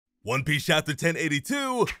One Piece Chapter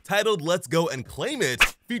 1082, titled Let's Go and Claim It,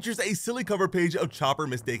 features a silly cover page of Chopper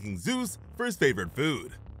mistaking Zeus for his favorite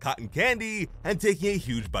food, cotton candy, and taking a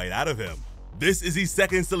huge bite out of him. This is the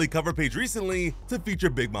second silly cover page recently to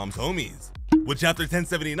feature Big Mom's homies. With Chapter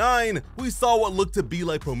 1079, we saw what looked to be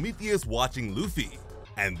like Prometheus watching Luffy.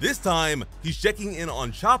 And this time, he's checking in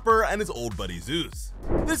on Chopper and his old buddy Zeus.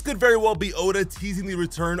 This could very well be Oda teasing the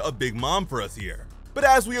return of Big Mom for us here. But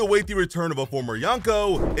as we await the return of a former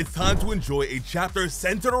Yonko, it's time to enjoy a chapter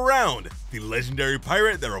centered around the legendary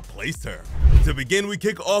pirate that replaced her. To begin, we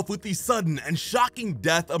kick off with the sudden and shocking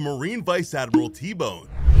death of Marine Vice Admiral T-Bone.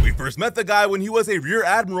 We first met the guy when he was a Rear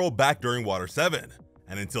Admiral back during Water 7.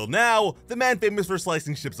 And until now, the man famous for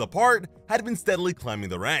slicing ships apart had been steadily climbing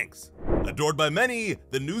the ranks. Adored by many,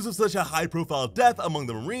 the news of such a high-profile death among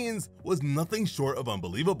the Marines was nothing short of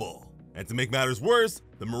unbelievable. And to make matters worse,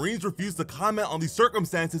 the Marines refused to comment on the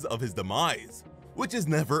circumstances of his demise, which is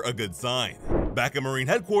never a good sign. Back at Marine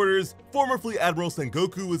headquarters, former Fleet Admiral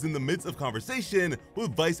Sengoku was in the midst of conversation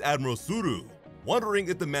with Vice Admiral Suru, wondering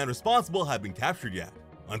if the man responsible had been captured yet.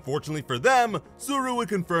 Unfortunately for them, Suru would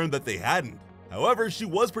confirm that they hadn't. However, she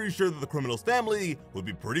was pretty sure that the criminal's family would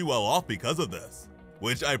be pretty well off because of this,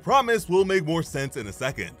 which I promise will make more sense in a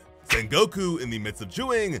second. Sengoku, in the midst of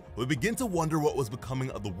chewing, would begin to wonder what was becoming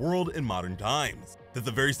of the world in modern times, that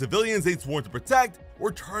the very civilians they'd sworn to protect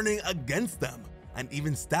were turning against them, and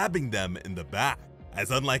even stabbing them in the back.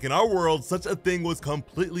 As unlike in our world, such a thing was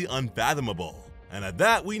completely unfathomable. And at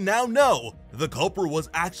that, we now know that the culprit was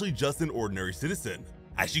actually just an ordinary citizen.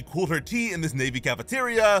 As she cooled her tea in this Navy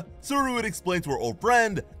cafeteria, Suru would explain to her old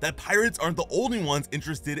friend that pirates aren't the only ones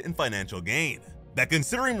interested in financial gain. That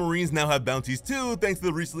considering Marines now have bounties too thanks to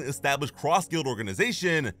the recently established cross-guild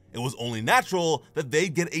organization, it was only natural that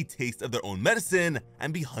they'd get a taste of their own medicine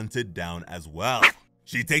and be hunted down as well.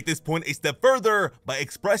 She'd take this point a step further by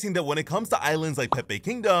expressing that when it comes to islands like Pepe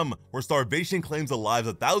Kingdom, where starvation claims the lives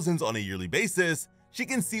of thousands on a yearly basis, she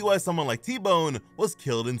can see why someone like T-Bone was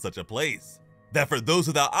killed in such a place. That for those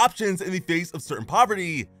without options in the face of certain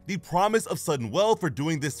poverty, the promise of sudden wealth for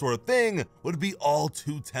doing this sort of thing would be all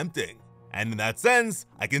too tempting. And in that sense,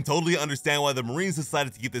 I can totally understand why the Marines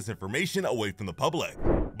decided to keep this information away from the public.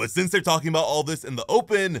 But since they're talking about all this in the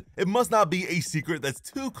open, it must not be a secret that's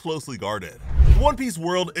too closely guarded. The One Piece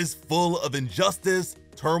world is full of injustice,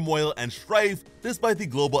 turmoil, and strife despite the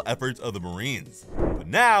global efforts of the Marines. But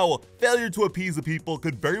now, failure to appease the people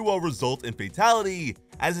could very well result in fatality,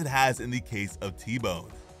 as it has in the case of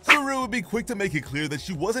T-Bone. Suru would be quick to make it clear that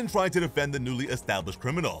she wasn't trying to defend the newly established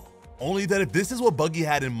criminal. Only that if this is what Buggy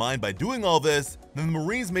had in mind by doing all this, then the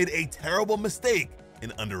Marines made a terrible mistake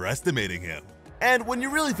in underestimating him. And when you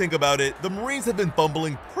really think about it, the Marines have been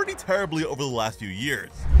fumbling pretty terribly over the last few years.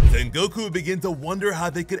 Sengoku would begin to wonder how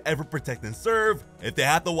they could ever protect and serve if they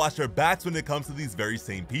have to watch their backs when it comes to these very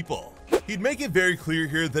same people. He'd make it very clear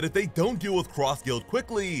here that if they don't deal with cross-guild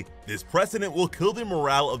quickly, this precedent will kill the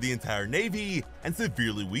morale of the entire Navy and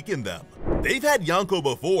severely weaken them. They've had Yonko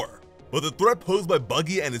before, but the threat posed by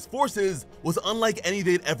Buggy and his forces was unlike any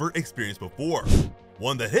they'd ever experienced before.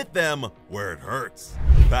 One that hit them where it hurts.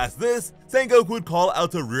 Past this, Sengoku would call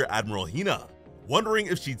out to Rear Admiral Hina, wondering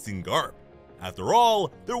if she'd seen Garp. After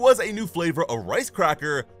all, there was a new flavor of rice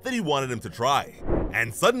cracker that he wanted him to try.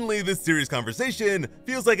 And suddenly, this serious conversation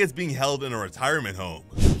feels like it's being held in a retirement home.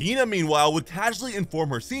 Hina, meanwhile, would casually inform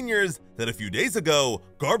her seniors that a few days ago,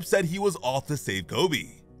 Garp said he was off to save Kobe,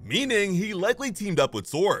 meaning he likely teamed up with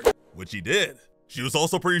Sword, which he did. She was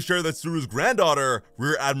also pretty sure that Suru's granddaughter,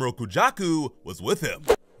 Rear Admiral Kujaku, was with him,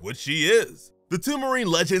 which she is. The two Marine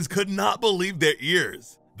legends could not believe their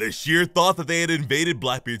ears. The sheer thought that they had invaded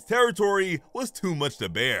Blackbeard's territory was too much to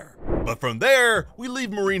bear. But from there, we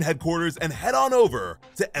leave Marine headquarters and head on over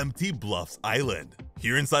to Empty Bluffs Island.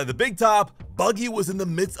 Here inside the Big Top, Buggy was in the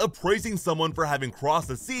midst of praising someone for having crossed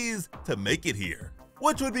the seas to make it here,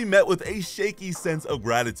 which would be met with a shaky sense of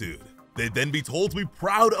gratitude. They'd then be told to be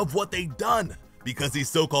proud of what they'd done, because these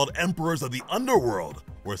so-called emperors of the underworld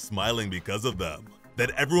were smiling because of them.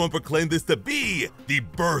 That everyone proclaimed this to be the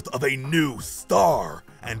birth of a new star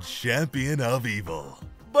and champion of evil.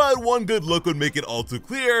 But one good look would make it all too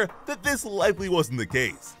clear that this likely wasn't the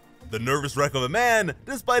case. The nervous wreck of a man,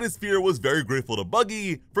 despite his fear, was very grateful to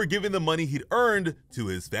Buggy for giving the money he'd earned to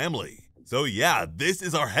his family. So yeah, this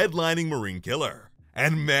is our headlining Marine killer.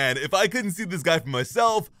 And man, if I couldn't see this guy for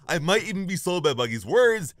myself, I might even be sold by Buggy's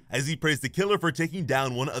words as he praised the killer for taking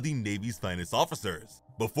down one of the Navy's finest officers.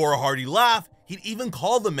 Before a hearty laugh, he'd even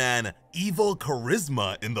call the man evil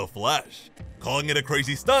charisma in the flesh. Calling it a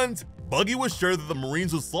crazy stunt, Buggy was sure that the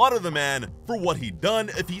Marines would slaughter the man for what he'd done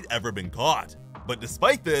if he'd ever been caught. But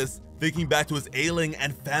despite this, thinking back to his ailing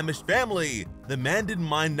and famished family, the man didn't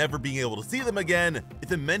mind never being able to see them again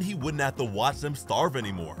if it meant he wouldn't have to watch them starve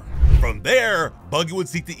anymore. From there, Buggy would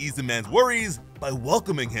seek to ease the man's worries by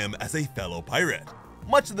welcoming him as a fellow pirate,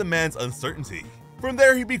 much to the man's uncertainty. From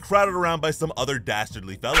there, he'd be crowded around by some other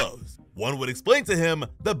dastardly fellows. One would explain to him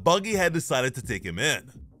that Buggy had decided to take him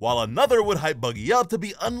in, while another would hype Buggy up to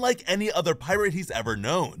be unlike any other pirate he's ever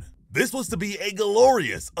known. This was to be a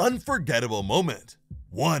glorious, unforgettable moment.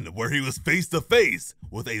 One where he was face to face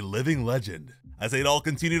with a living legend, as they'd all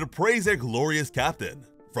continue to praise their glorious captain.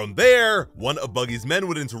 From there, one of Buggy's men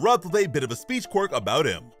would interrupt with a bit of a speech quirk about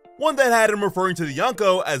him, one that had him referring to the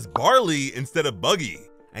Yonko as Barley instead of Buggy,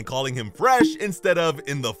 and calling him fresh instead of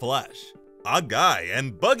in the flesh. Odd guy,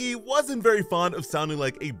 and Buggy wasn't very fond of sounding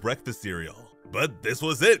like a breakfast cereal. But this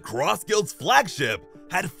was it, Cross Guild's flagship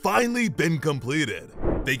had finally been completed.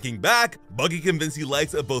 Thinking back, Buggy convinced the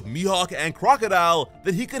likes of both Mihawk and Crocodile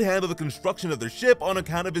that he could handle the construction of their ship on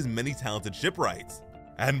account of his many talented shipwrights.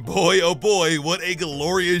 And boy oh boy, what a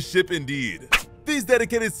glorious ship indeed. These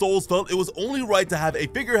dedicated souls felt it was only right to have a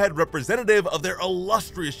figurehead representative of their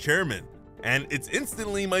illustrious chairman. And it's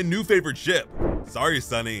instantly my new favorite ship. Sorry,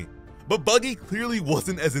 Sonny. But Buggy clearly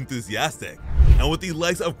wasn't as enthusiastic. And with the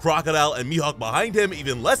likes of Crocodile and Mihawk behind him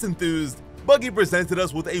even less enthused, Buggy presented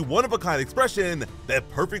us with a one-of-a-kind expression that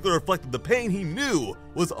perfectly reflected the pain he knew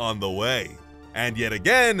was on the way. And yet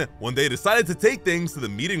again, when they decided to take things to the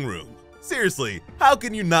meeting room. Seriously, how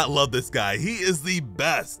can you not love this guy? He is the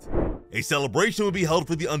best. A celebration would be held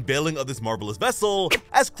for the unveiling of this marvelous vessel,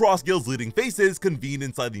 as Cross Guild's leading faces convened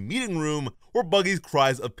inside the meeting room where Buggy's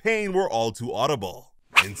cries of pain were all too audible.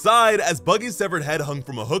 Inside, as Buggy's severed head hung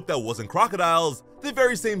from a hook that wasn't Crocodile's, the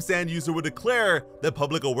very same sand user would declare that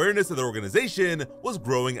public awareness of their organization was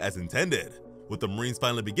growing as intended, with the Marines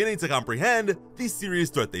finally beginning to comprehend the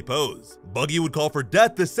serious threat they pose. Buggy would call for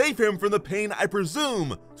death to save him from the pain I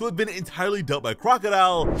presume to have been entirely dealt by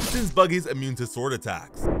Crocodile, since Buggy's immune to sword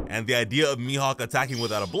attacks, and the idea of Mihawk attacking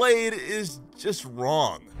without a blade is just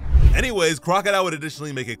wrong. Anyways, Crocodile would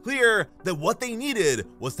additionally make it clear that what they needed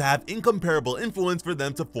was to have incomparable influence for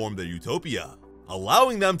them to form their utopia,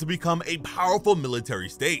 allowing them to become a powerful military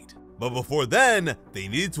state. But before then, they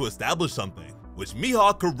needed to establish something, which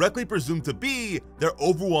Mihawk correctly presumed to be their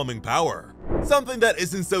overwhelming power. Something that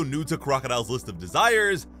isn't so new to Crocodile's list of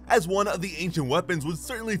desires, as one of the ancient weapons would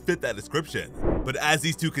certainly fit that description. But as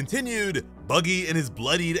these two continued, Buggy in his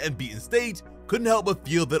bloodied and beaten state couldn't help but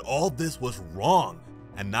feel that all this was wrong,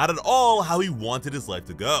 and not at all how he wanted his life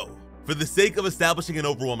to go. For the sake of establishing an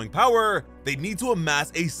overwhelming power, they need to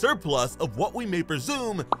amass a surplus of what we may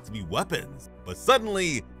presume to be weapons. But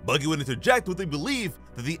suddenly, Buggy would interject with the belief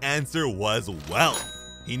that the answer was wealth.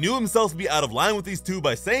 He knew himself to be out of line with these two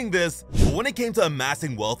by saying this, but when it came to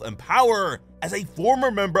amassing wealth and power, as a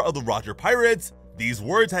former member of the Roger Pirates, these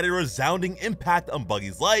words had a resounding impact on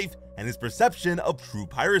Buggy's life and his perception of true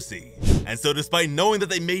piracy. And so despite knowing that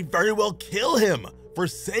they may very well kill him for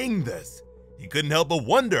saying this, he couldn't help but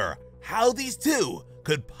wonder how these two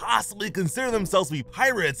could possibly consider themselves to be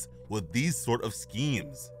pirates with these sort of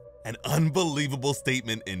schemes. An unbelievable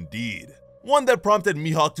statement indeed. One that prompted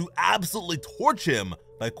Mihawk to absolutely torch him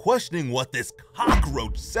by questioning what this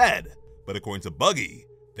cockroach said. But according to Buggy,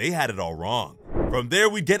 they had it all wrong. From there,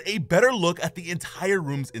 we get a better look at the entire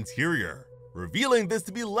room's interior, revealing this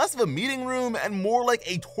to be less of a meeting room and more like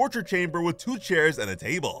a torture chamber with 2 chairs and a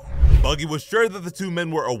table. Buggy was sure that the two men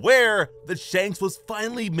were aware that Shanks was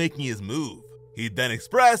finally making his move. He'd then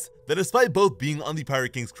express that despite both being on the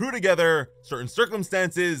Pirate King's crew together, certain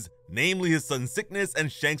circumstances, namely his son's sickness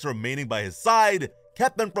and Shanks remaining by his side,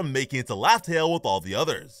 kept them from making it to Laugh Tale with all the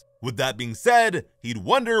others. With that being said, he'd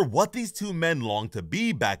wonder what these two men longed to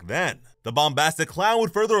be back then. The bombastic clown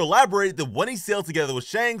would further elaborate that when he sailed together with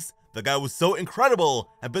Shanks, the guy was so incredible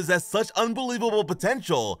and possessed such unbelievable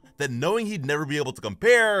potential that knowing he'd never be able to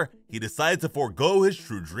compare, he decided to forego his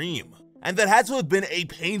true dream. And that had to have been a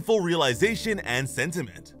painful realization and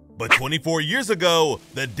sentiment. But 24 years ago,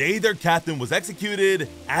 the day their captain was executed,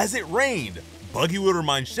 as it rained, Buggy would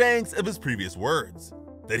remind Shanks of his previous words,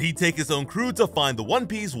 that he'd take his own crew to find the One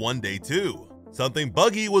Piece one day too. Something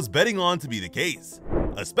Buggy was betting on to be the case,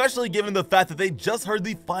 especially given the fact that they just heard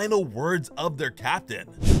the final words of their captain.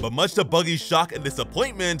 But much to Buggy's shock and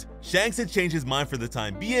disappointment, Shanks had changed his mind for the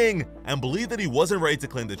time being and believed that he wasn't ready to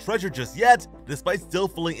claim the treasure just yet, despite still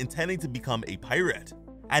fully intending to become a pirate.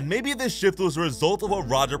 And maybe this shift was a result of what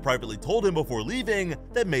Roger privately told him before leaving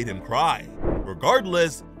that made him cry.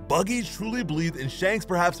 Regardless, Buggy truly believed in Shanks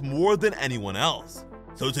perhaps more than anyone else.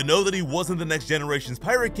 So to know that he wasn't the next generation's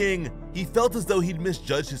Pirate King, he felt as though he'd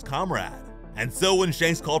misjudged his comrade. And so when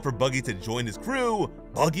Shanks called for Buggy to join his crew,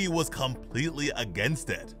 Buggy was completely against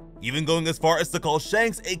it, even going as far as to call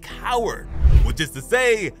Shanks a coward, which is to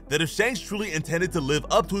say that if Shanks truly intended to live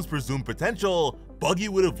up to his presumed potential, Buggy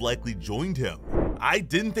would have likely joined him. I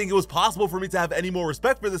didn't think it was possible for me to have any more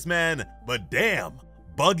respect for this man, but damn,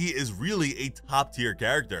 Buggy is really a top-tier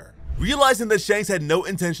character. Realizing that Shanks had no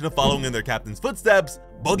intention of following in their captain's footsteps,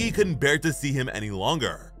 Buggy couldn't bear to see him any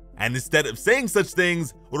longer, and instead of saying such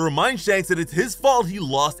things, would remind Shanks that it's his fault he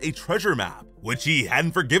lost a treasure map, which he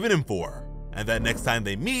hadn't forgiven him for, and that next time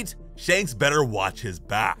they meet, Shanks better watch his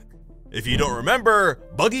back. If you don't remember,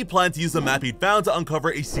 Buggy planned to use the map he'd found to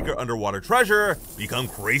uncover a secret underwater treasure, become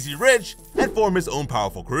crazy rich, and form his own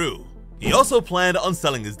powerful crew. He also planned on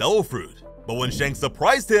selling his devil fruit, but when Shanks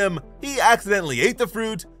surprised him, he accidentally ate the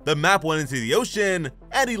fruit, the map went into the ocean,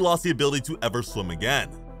 and he lost the ability to ever swim again.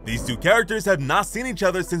 These two characters have not seen each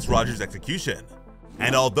other since Roger's execution.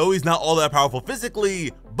 And although he's not all that powerful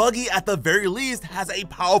physically, Buggy at the very least has a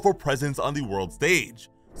powerful presence on the world stage,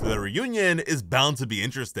 so the reunion is bound to be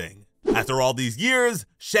interesting. After all these years,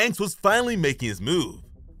 Shanks was finally making his move,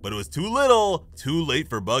 but it was too little, too late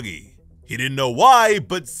for Buggy. He didn't know why,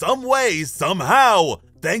 but some way, somehow,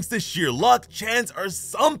 thanks to sheer luck, chance, or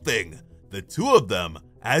something, the two of them,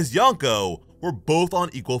 as Yonko, were both on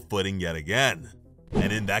equal footing yet again.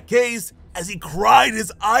 And in that case, as he cried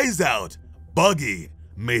his eyes out, Buggy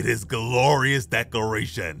made his glorious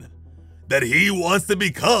declaration that he wants to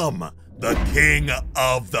become the king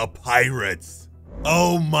of the pirates.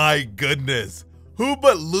 Oh my goodness, who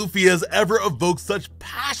but Luffy has ever evoked such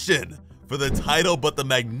passion for the title but the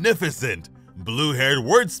magnificent, blue-haired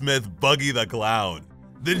wordsmith Buggy the Clown?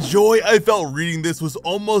 The joy I felt reading this was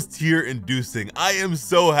almost tear-inducing. I am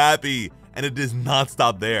so happy, and it does not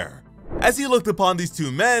stop there. As he looked upon these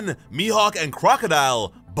two men, Mihawk and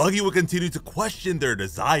Crocodile, Buggy would continue to question their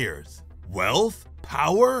desires. Wealth?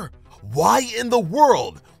 Power? Why in the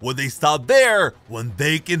world would they stop there when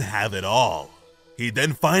they can have it all? He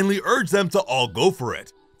then finally urged them to all go for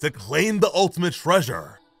it, to claim the ultimate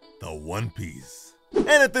treasure, the One Piece. And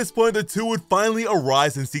at this point, the two would finally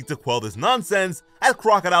arise and seek to quell this nonsense as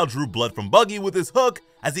Crocodile drew blood from Buggy with his hook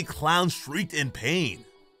as the clown shrieked in pain.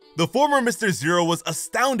 The former Mr. Zero was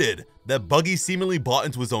astounded that Buggy seemingly bought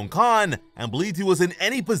into his own con and believed he was in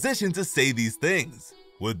any position to say these things.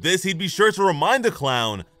 With this, he'd be sure to remind the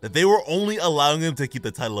clown that they were only allowing him to keep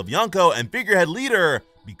the title of Yonko and figurehead leader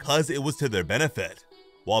because it was to their benefit.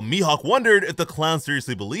 While Mihawk wondered if the clown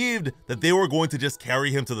seriously believed that they were going to just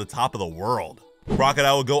carry him to the top of the world.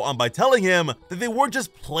 Crocodile would go on by telling him that they weren't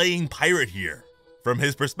just playing pirate here. From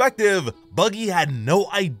his perspective, Buggy had no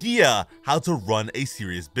idea how to run a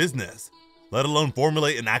serious business, let alone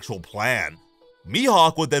formulate an actual plan.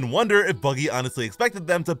 Mihawk would then wonder if Buggy honestly expected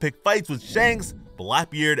them to pick fights with Shanks,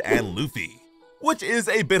 Blackbeard, and Luffy. Which is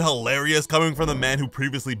a bit hilarious coming from the man who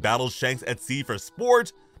previously battled Shanks at sea for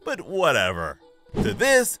sport, but whatever. To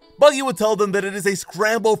this, Buggy would tell them that it is a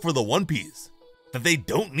scramble for the One Piece, that they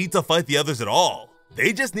don't need to fight the others at all,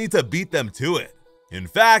 they just need to beat them to it. In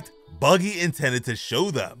fact, Buggy intended to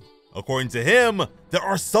show them. According to him, there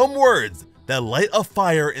are some words that light a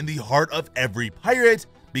fire in the heart of every pirate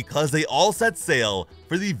because they all set sail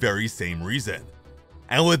for the very same reason.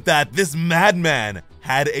 And with that, this madman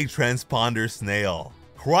had a transponder snail,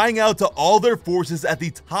 crying out to all their forces at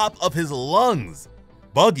the top of his lungs.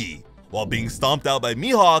 Buggy, while being stomped out by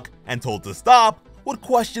Mihawk and told to stop, would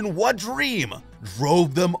question what dream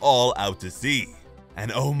drove them all out to sea.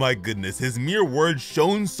 And oh my goodness, his mere words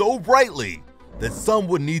shone so brightly that some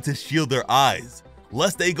would need to shield their eyes,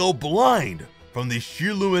 lest they go blind from the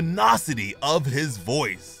sheer luminosity of his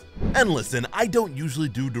voice. And listen, I don't usually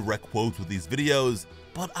do direct quotes with these videos,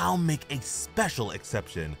 but I'll make a special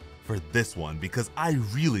exception for this one because I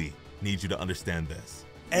really need you to understand this.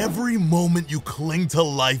 Every moment you cling to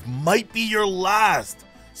life might be your last,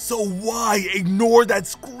 so why ignore that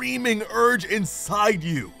screaming urge inside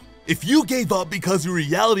you? If you gave up because the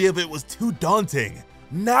reality of it was too daunting,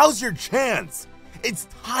 now's your chance. It's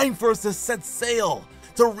time for us to set sail,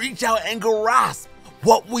 to reach out and grasp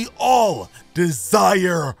what we all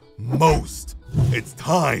desire most. It's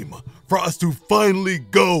time for us to finally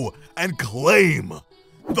go and claim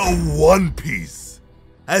the One Piece.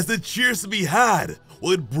 As the cheers to be had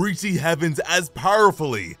would breach the heavens as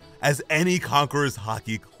powerfully as any Conqueror's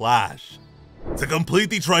hockey clash. To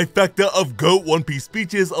complete the trifecta of GOAT One Piece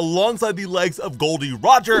speeches alongside the legs of Goldie,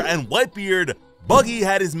 Roger, and Whitebeard, Buggy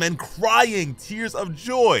had his men crying tears of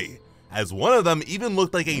joy, as one of them even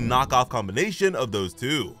looked like a knockoff combination of those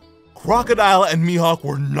two. Crocodile and Mihawk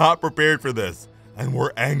were not prepared for this, and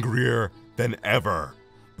were angrier than ever.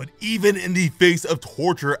 But even in the face of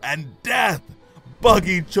torture and death,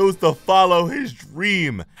 Buggy chose to follow his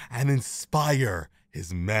dream and inspire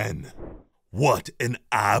his men. What an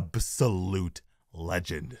absolute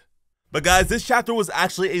legend. But guys, this chapter was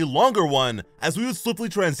actually a longer one, as we would swiftly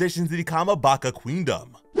transition to the Kamabaka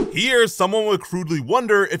Queendom. Here, someone would crudely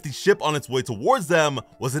wonder if the ship on its way towards them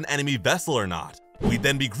was an enemy vessel or not. We'd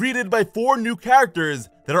then be greeted by 4 new characters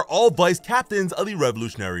that are all vice captains of the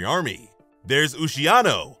Revolutionary Army. There's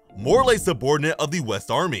Ushiano, Morley's subordinate of the West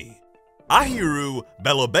Army; Ahiru,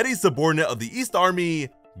 Belobetti's subordinate of the East Army;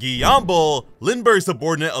 Gyambo, Lindbergh's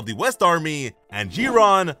subordinate of the West Army; and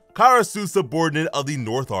Jiran, Karasu's subordinate of the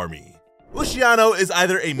North Army. Ushiano is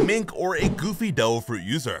either a mink or a goofy devil fruit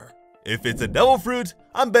user. If it's a devil fruit,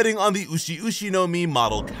 I'm betting on the Ushi Ushi no Mi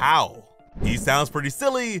model cow. He sounds pretty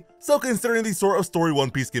silly, so considering the sort of story One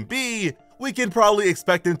Piece can be, we can probably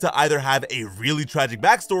expect him to either have a really tragic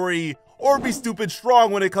backstory or be stupid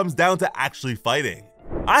strong when it comes down to actually fighting.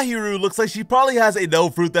 Ahiru looks like she probably has a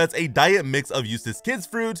devil fruit that's a diet mix of Eustace Kid's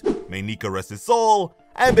fruit, may Nika rest his soul,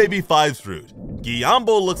 and Baby Five's fruit.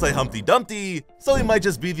 Gyambo looks like Humpty Dumpty, so he might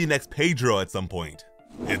just be the next Pedro at some point.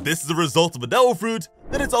 If this is the result of a devil fruit,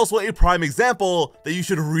 then it's also a prime example that you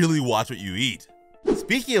should really watch what you eat.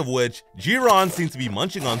 Speaking of which, Jiran seems to be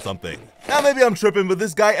munching on something. Now maybe I'm tripping, but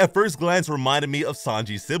this guy at first glance reminded me of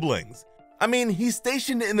Sanji's siblings. I mean, he's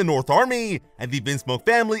stationed in the North Army, and the Vinsmoke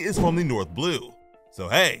family is from the North Blue. So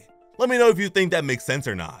hey, let me know if you think that makes sense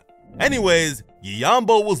or not. Anyways,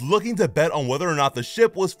 Gyambo was looking to bet on whether or not the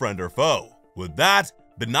ship was friend or foe. With that,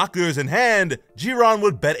 binoculars in hand, Jiran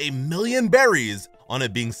would bet 1,000,000 berries on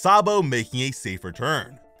it being Sabo making a safe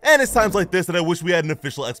return. And it's times like this that I wish we had an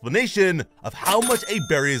official explanation of how much a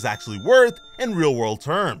berry is actually worth in real world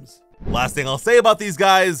terms. Last thing I'll say about these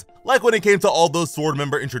guys, like when it came to all those sword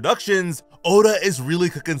member introductions, Oda is really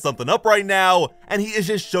cooking something up right now, and he is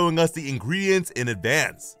just showing us the ingredients in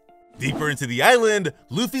advance. Deeper into the island,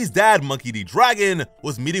 Luffy's dad, Monkey D. Dragon,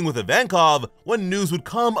 was meeting with Ivankov when news would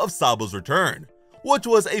come of Sabo's return, which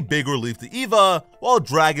was a big relief to Eva, while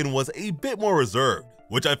Dragon was a bit more reserved,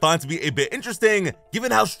 which I find to be a bit interesting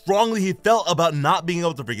given how strongly he felt about not being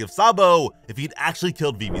able to forgive Sabo if he'd actually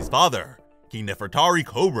killed Vivi's father, King Nefertari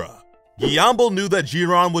Cobra. Gyambo knew that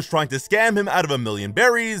Jiran was trying to scam him out of 1,000,000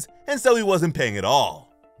 berries, and so he wasn't paying at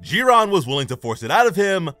all. Jiran was willing to force it out of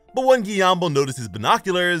him, but when Gyambo noticed his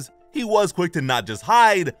binoculars, he was quick to not just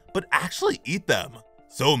hide, but actually eat them.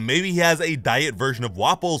 So maybe he has a diet version of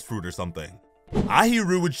Wapple's fruit or something.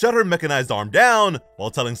 Ahiru would shut her mechanized arm down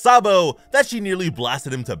while telling Sabo that she nearly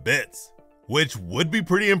blasted him to bits, which would be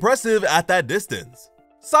pretty impressive at that distance.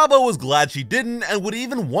 Sabo was glad she didn't and would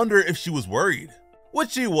even wonder if she was worried,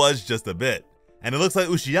 which she was just a bit, and it looks like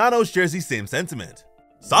Ushiano shares the same sentiment.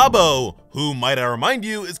 Sabo, who might I remind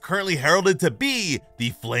you is currently heralded to be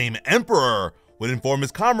the Flame Emperor, would inform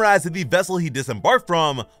his comrades that the vessel he disembarked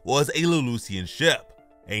from was a Lelousian ship,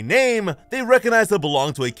 a name they recognized to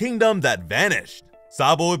belong to a kingdom that vanished.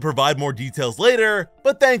 Sabo would provide more details later,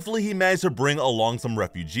 but thankfully he managed to bring along some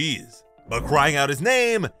refugees. But crying out his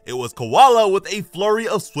name, it was Koala with a flurry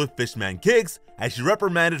of swift fishman kicks as she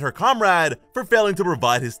reprimanded her comrade for failing to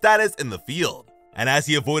provide his status in the field. And as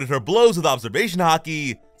he avoided her blows with observation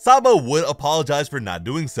hockey, Sabo would apologize for not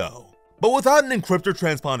doing so. But without an encryptor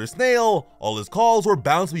transponder snail, all his calls were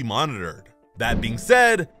bound to be monitored. That being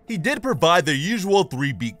said, he did provide their usual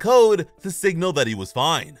 3-beat code to signal that he was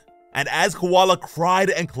fine. And as Koala cried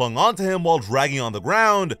and clung onto him while dragging on the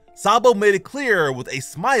ground, Sabo made it clear with a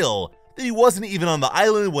smile that he wasn't even on the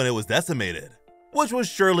island when it was decimated, which was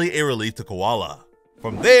surely a relief to Koala.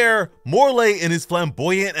 From there, Morley in his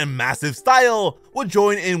flamboyant and massive style would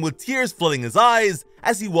join in with tears flooding his eyes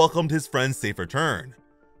as he welcomed his friend's safe return,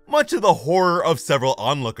 much to the horror of several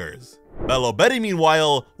onlookers. Belobetti,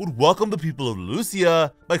 meanwhile, would welcome the people of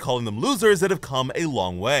Lucia by calling them losers that have come a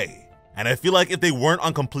long way. And I feel like if they weren't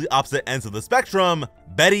on complete opposite ends of the spectrum,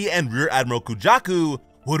 Betty and Rear Admiral Kujaku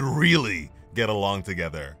would really get along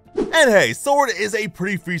together. And hey, Sword is a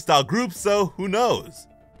pretty freestyle group, so who knows?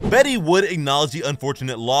 Betty would acknowledge the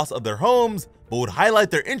unfortunate loss of their homes, but would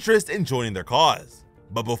highlight their interest in joining their cause.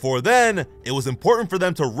 But before then, it was important for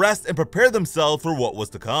them to rest and prepare themselves for what was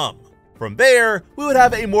to come. From there, we would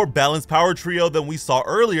have a more balanced power trio than we saw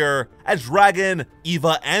earlier, as Dragon,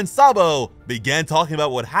 Eva, and Sabo began talking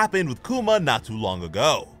about what happened with Kuma not too long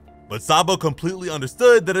ago. But Sabo completely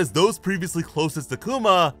understood that as those previously closest to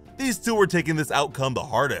Kuma, these two were taking this outcome the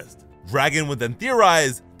hardest. Dragon would then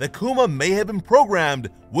theorize that Kuma may have been programmed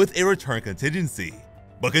with a return contingency.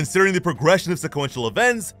 But considering the progression of sequential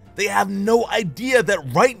events, they have no idea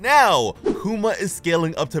that right now, Kuma is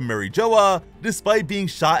scaling up to marry Joa despite being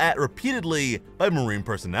shot at repeatedly by Marine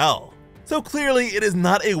personnel. So clearly it is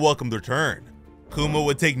not a welcomed return. Kuma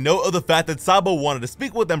would take note of the fact that Sabo wanted to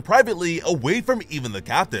speak with them privately away from even the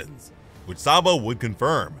captains, which Sabo would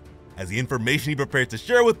confirm, as the information he prepared to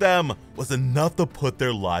share with them was enough to put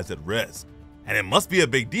their lives at risk. And it must be a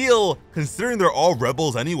big deal considering they're all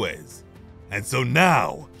rebels anyways. And so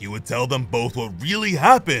now he would tell them both what really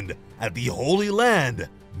happened at the Holy Land,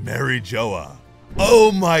 Mary Joa.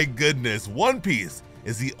 Oh my goodness, One Piece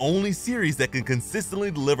is the only series that can consistently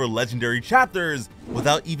deliver legendary chapters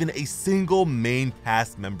without even a single main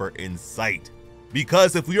cast member in sight.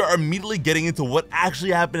 Because if we are immediately getting into what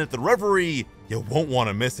actually happened at the Reverie, you won't want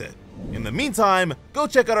to miss it. In the meantime, go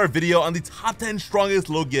check out our video on the top 10 strongest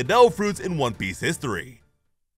Logia Del fruits in One Piece history.